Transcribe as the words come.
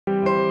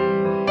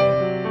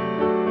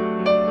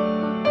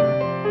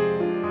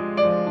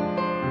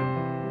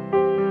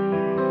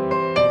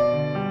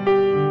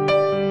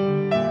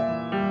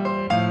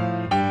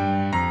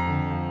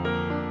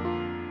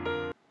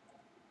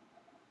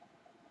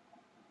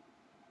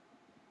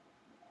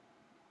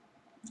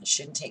It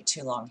shouldn't take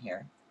too long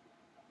here.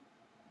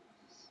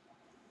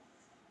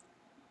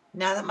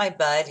 Now that my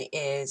bud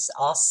is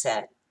all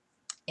set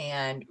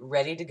and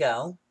ready to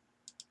go,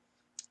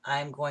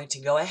 I'm going to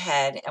go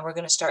ahead and we're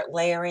going to start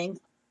layering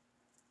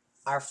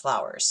our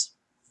flowers.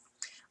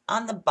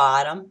 On the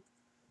bottom,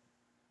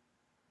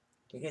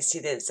 you can see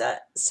there's a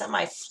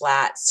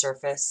semi-flat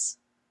surface,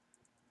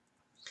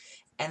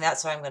 and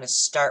that's what I'm going to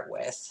start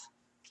with.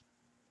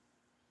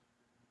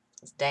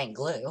 It's dang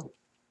glue.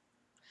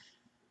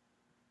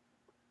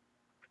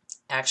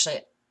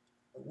 Actually,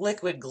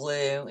 liquid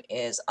glue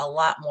is a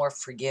lot more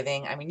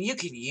forgiving. I mean, you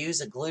could use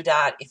a glue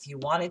dot if you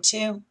wanted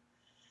to,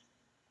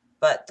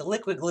 but the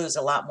liquid glue is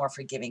a lot more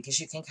forgiving because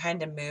you can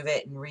kind of move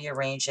it and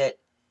rearrange it.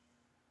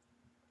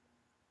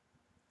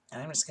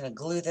 And I'm just going to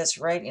glue this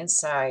right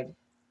inside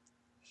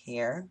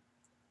here.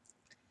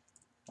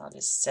 I'll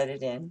just set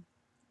it in.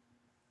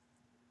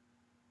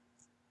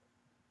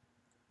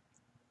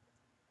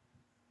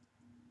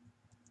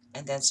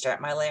 And then start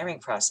my layering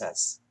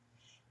process.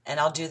 And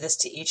I'll do this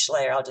to each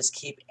layer. I'll just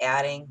keep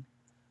adding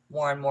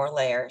more and more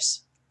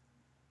layers.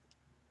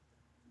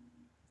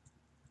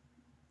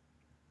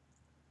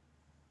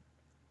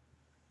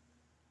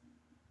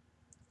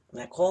 Isn't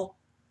that cool?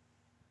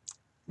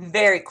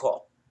 Very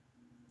cool.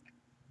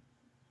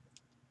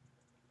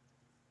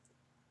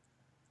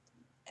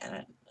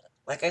 And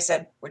like I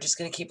said, we're just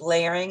going to keep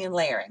layering and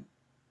layering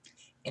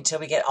until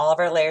we get all of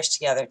our layers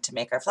together to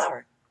make our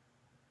flower.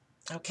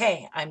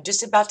 Okay, I'm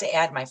just about to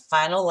add my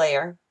final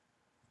layer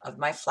of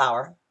my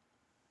flower.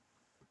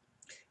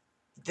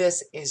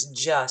 This is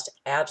just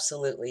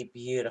absolutely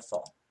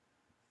beautiful.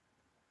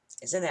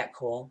 Isn't that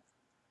cool?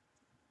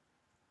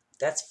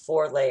 That's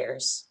 4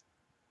 layers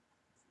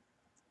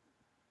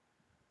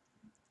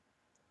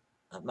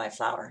of my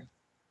flower.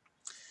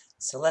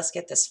 So let's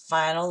get this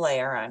final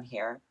layer on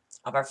here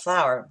of our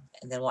flower,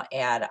 and then we'll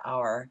add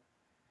our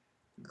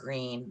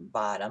green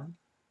bottom.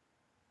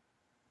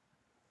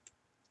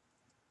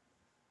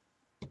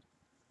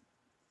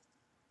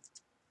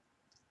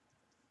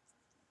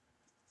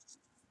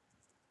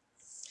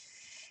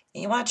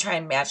 And you want to try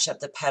and match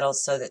up the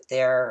petals so that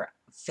they're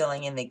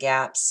filling in the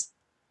gaps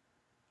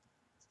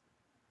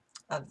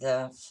of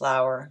the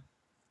flower.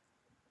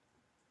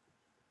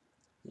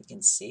 You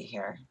can see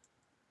here.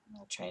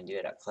 I'll try and do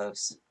it up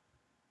close.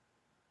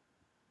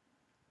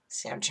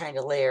 See, I'm trying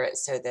to layer it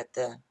so that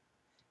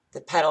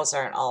the petals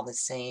aren't all the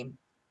same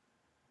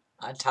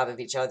on top of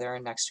each other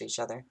and next to each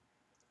other.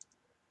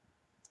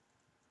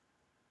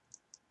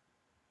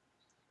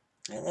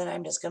 And then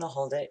I'm just going to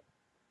hold it.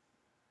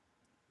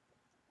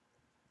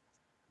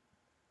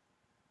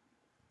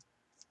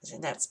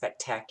 Isn't that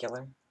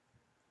spectacular?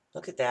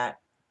 Look at that.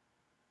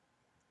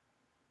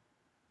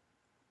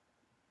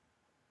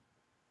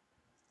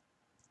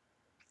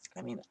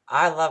 I mean,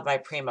 I love my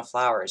Prima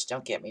flowers,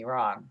 don't get me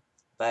wrong,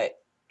 but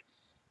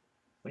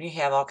when you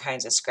have all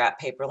kinds of scrap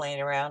paper laying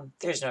around,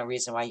 there's no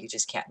reason why you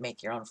just can't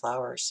make your own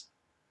flowers.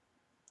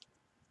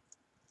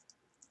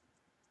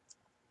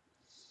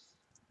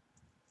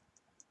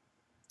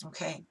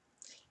 Okay,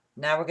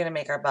 now we're going to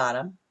make our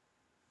bottom.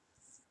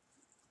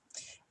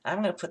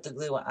 I'm going to put the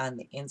glue on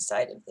the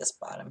inside of this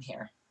bottom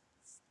here.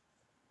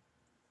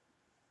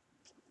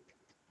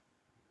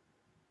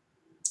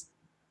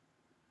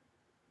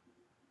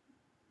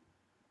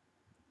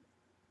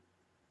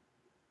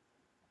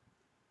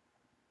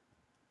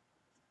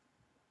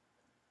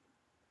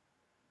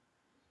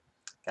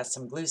 Got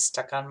some glue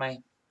stuck on my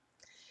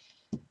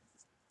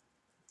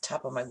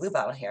top of my glue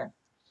bottle here.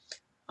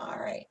 All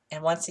right,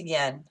 and once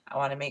again, I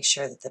want to make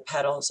sure that the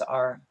petals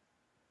are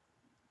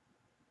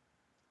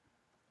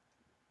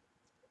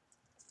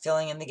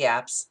filling in the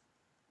gaps.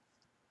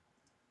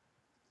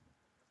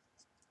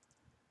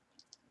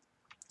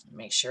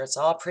 Make sure it's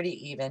all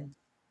pretty even.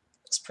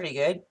 Looks pretty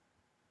good.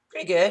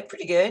 Pretty good,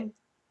 pretty good.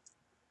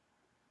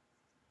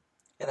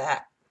 Look at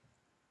that.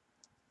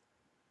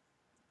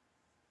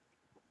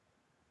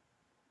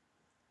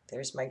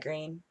 There's my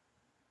green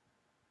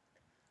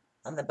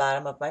on the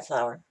bottom of my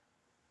flower.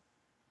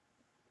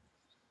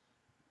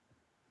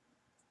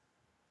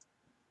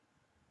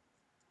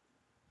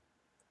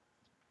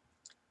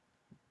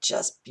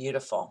 Just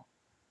beautiful.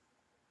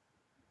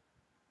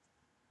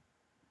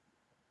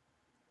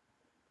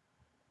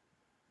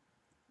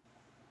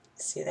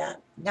 See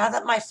that? Now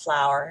that my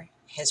flower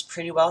has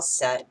pretty well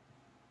set,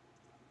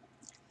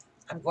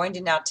 I'm going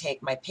to now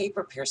take my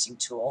paper piercing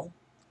tool.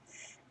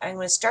 I'm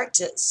going to start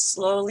to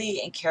slowly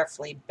and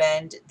carefully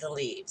bend the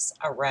leaves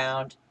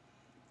around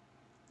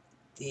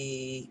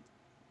the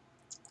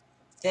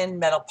thin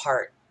metal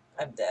part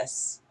of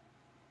this.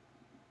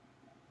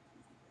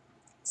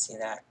 See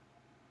that?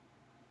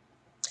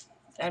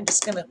 And I'm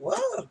just going to,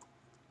 whoa!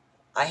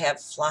 I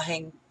have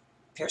flying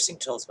piercing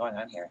tools going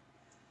on here.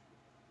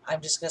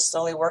 I'm just going to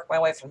slowly work my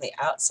way from the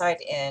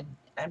outside in.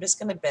 I'm just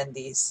going to bend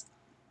these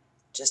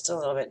just a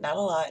little bit, not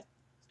a lot,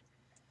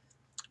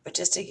 but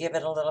just to give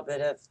it a little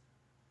bit of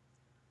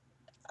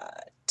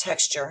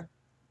texture.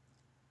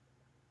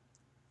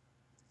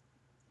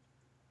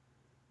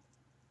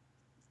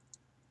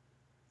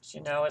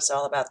 You know, it's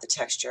all about the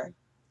texture.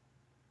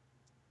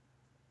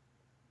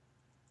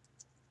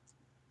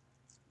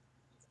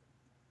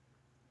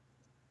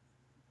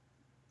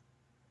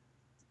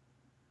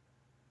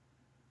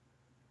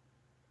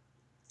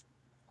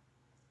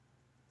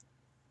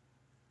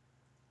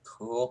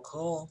 Cool,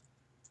 cool.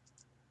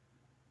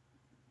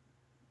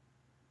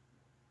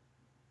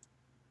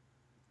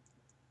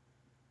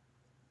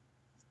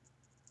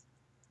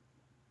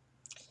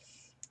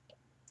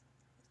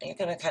 And you're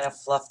going to kind of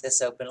fluff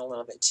this open a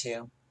little bit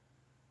too.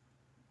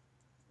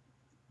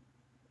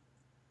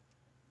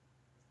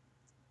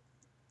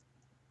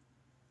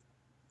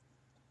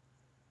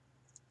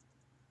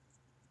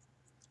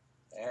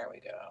 There we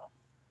go.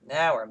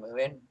 Now we're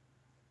moving.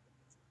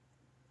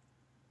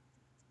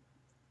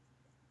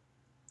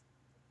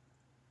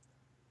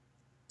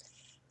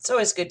 It's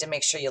always good to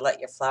make sure you let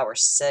your flour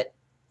sit,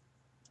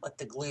 let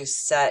the glue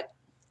set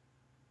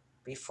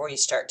before you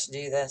start to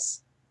do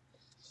this.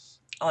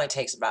 Only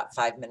takes about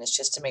 5 minutes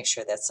just to make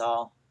sure that's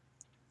all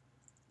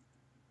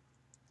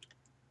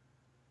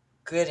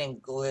good and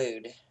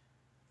glued.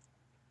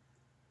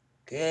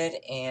 Good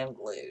and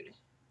glued.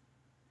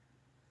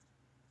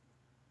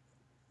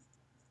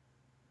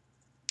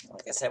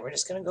 Like I said, we're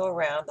just going to go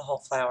around the whole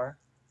flower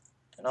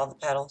and all the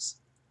petals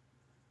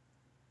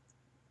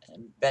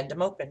and bend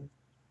them open.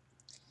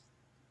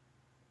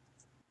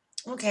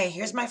 Okay,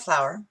 here's my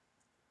flower.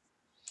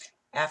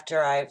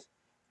 After I've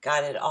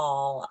got it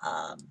all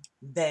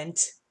bent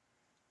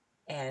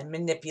and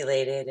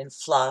manipulated and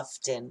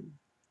fluffed and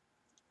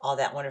all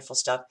that wonderful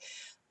stuff.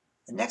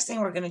 The next thing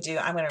we're going to do,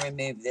 I'm going to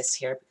remove this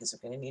here because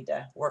we're going to need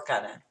to work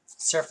on a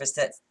surface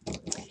that's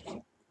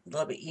a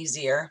little bit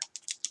easier.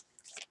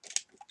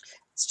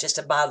 It's just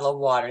a bottle of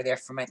water there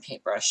for my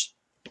paintbrush.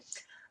 I'm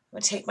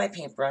going to take my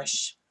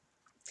paintbrush.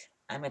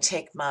 I'm going to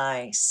take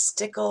my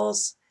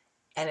stickles,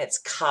 and it's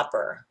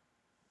copper.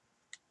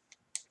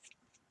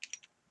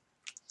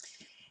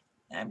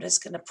 And I'm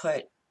just going to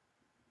put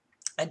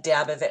a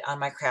dab of it on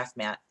my craft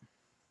mat.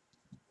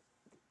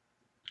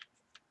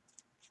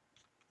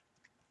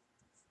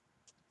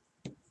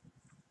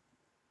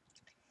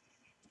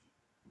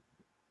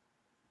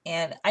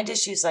 And I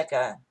just use like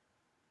a,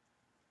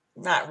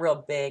 not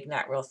real big,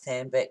 not real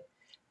thin, but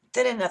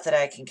thin enough that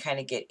I can kind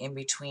of get in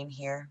between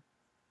here.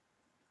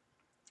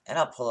 And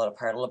I'll pull it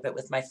apart a little bit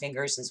with my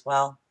fingers as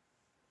well.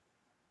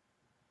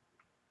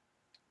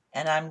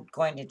 And I'm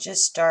going to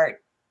just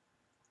start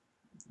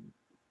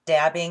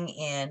dabbing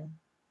in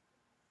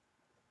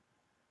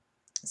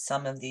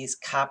some of these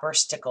copper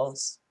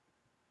stickles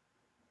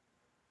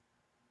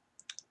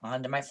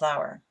onto my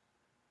flower,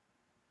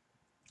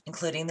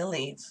 including the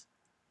leaf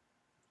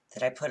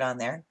that I put on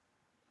there.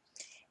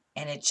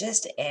 And it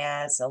just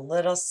adds a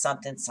little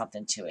something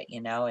something to it,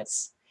 you know.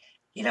 It's,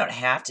 you don't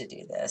have to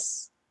do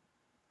this,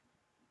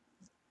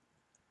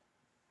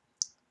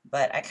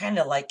 but I kind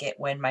of like it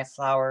when my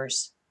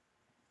flowers,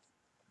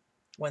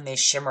 when they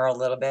shimmer a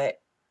little bit.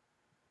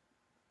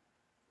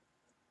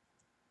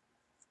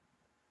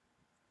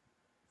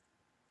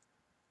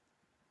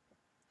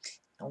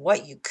 And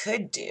what you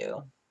could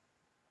do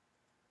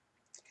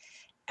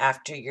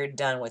after you're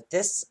done with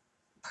this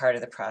part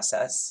of the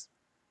process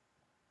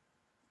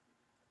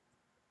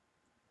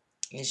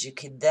is you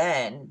could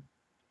then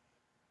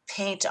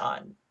paint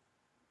on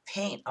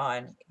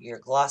your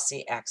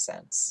glossy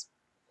accents.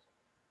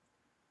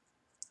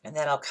 And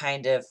then I'll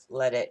kind of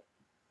let it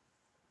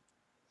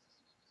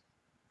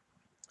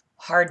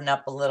harden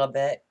up a little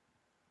bit,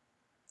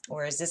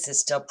 whereas this is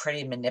still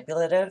pretty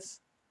manipulative.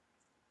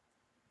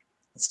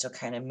 Still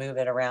kind of move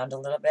it around a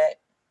little bit.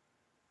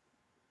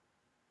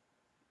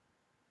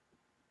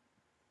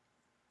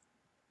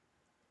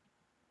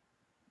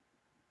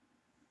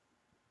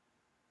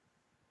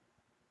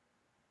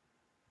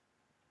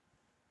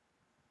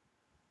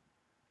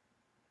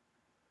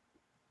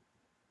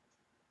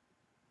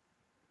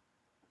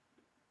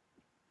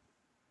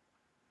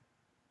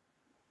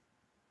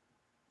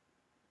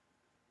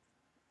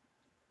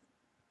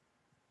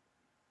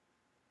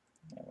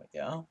 There we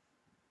go.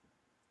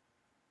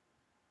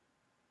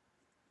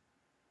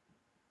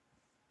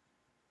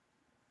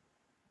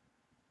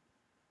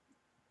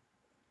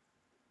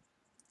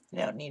 You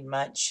don't need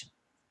much.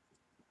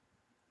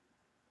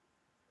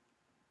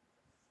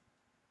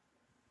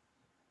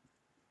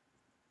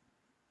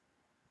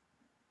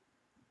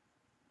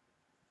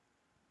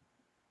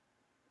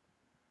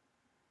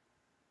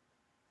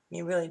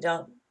 You really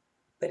don't,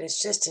 but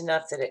it's just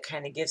enough that it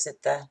kind of gives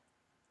it a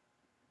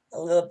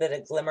little bit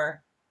of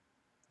glimmer,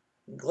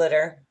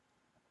 glitter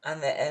on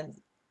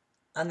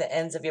the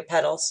ends of your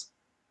petals.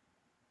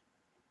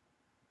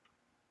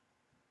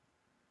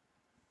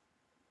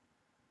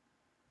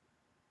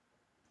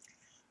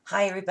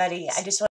 Hi everybody, I just want